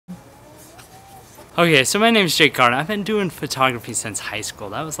Okay, so my name is Garn. I've been doing photography since high school.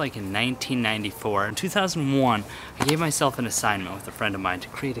 That was like in 1994. In 2001, I gave myself an assignment with a friend of mine to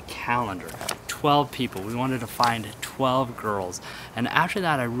create a calendar. 12 people. We wanted to find 12 girls. And after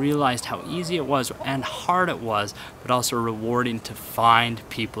that, I realized how easy it was and hard it was, but also rewarding to find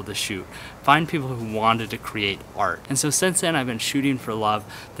people to shoot. Find people who wanted to create art. And so since then, I've been shooting for love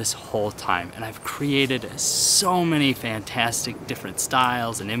this whole time. And I've created so many fantastic different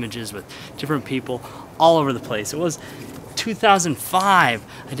styles and images with different people all over the place. It was 2005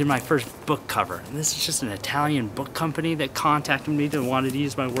 I did my first book cover, and this is just an Italian book company that contacted me that wanted to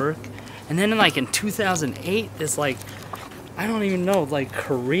use my work. And then in 2008, this I don't even know,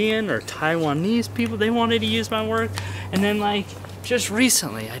 Korean or Taiwanese people, they wanted to use my work. And then just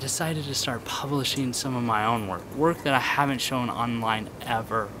recently I decided to start publishing some of my own work that I haven't shown online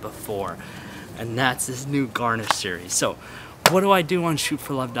ever before, and that's this new Garnish series. So what do I do on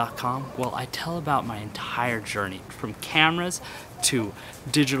shootforlove.com? Well, I tell about my entire journey, from cameras to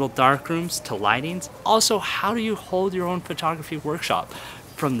digital darkrooms to lightings. Also, how do you hold your own photography workshop?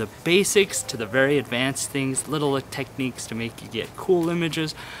 From the basics to the very advanced things, little techniques to make you get cool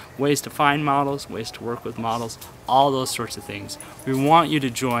images, ways to find models, ways to work with models, all those sorts of things. We want you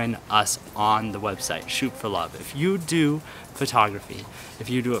to join us on the website, Shoot for Love. If you do photography, if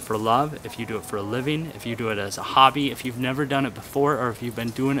you do it for love, if you do it for a living, if you do it as a hobby, if you've never done it before, or if you've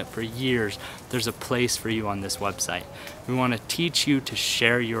been doing it for years, there's a place for you on this website. We want to teach you to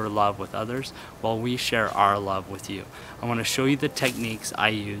share your love with others while we share our love with you. I want to show you the techniques I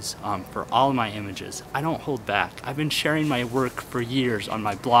use for all of my images. I don't hold back. I've been sharing my work for years on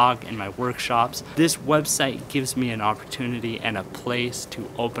my blog and my workshops. This website gives me an opportunity and a place to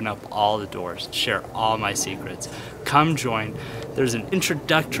open up all the doors, share all my secrets. Come join. There's an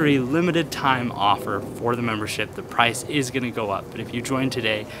introductory limited time offer for the membership. The price is going to go up, but if you join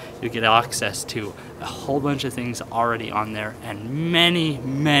today, you'll get access to a whole bunch of things already on there and many,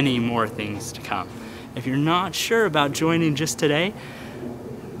 many more things to come. If you're not sure about joining just today,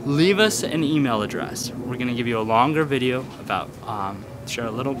 leave us an email address. We're going to give you a longer video about share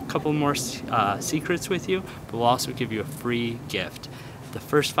a couple more secrets with you, but we'll also give you a free gift. The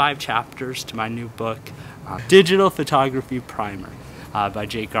first 5 chapters to my new book, Digital Photography Primer by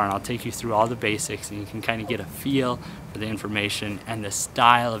Garn. I'll take you through all the basics, and you can kind of get a feel for the information and the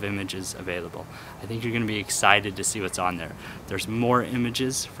style of images available. I think you're going to be excited to see what's on there. There's more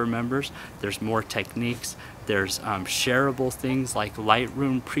images for members, there's more techniques, there's shareable things like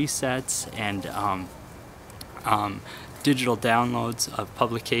Lightroom presets and digital downloads of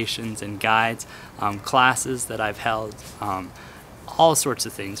publications and guides, classes that I've held, all sorts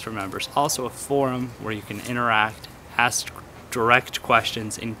of things for members. Also a forum where you can interact, ask direct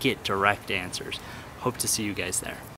questions, and get direct answers. Hope to see you guys there.